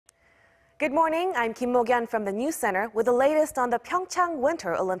Good morning, I'm Kim Mok-yeon from the News Center with the latest on the PyeongChang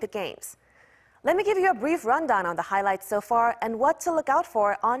Winter Olympic Games. Let me give you a brief rundown on the highlights so far and what to look out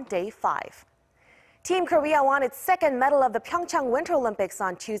for on Day 5. Team Korea won its second medal of the PyeongChang Winter Olympics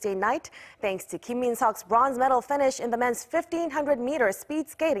on Tuesday night, thanks to Kim Min-seok's bronze medal finish in the men's 1500-meter speed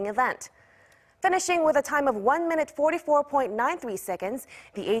skating event. Finishing with a time of 1 minute 44.93 seconds,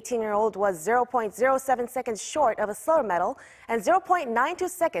 the 18-year-old was 0.07 seconds short of a silver medal and 0.92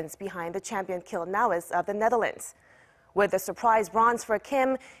 seconds behind the champion Kjeld Nuis of the Netherlands. With the surprise bronze for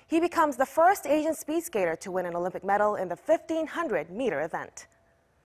Kim, he becomes the first Asian speed skater to win an Olympic medal in the 1500-meter event.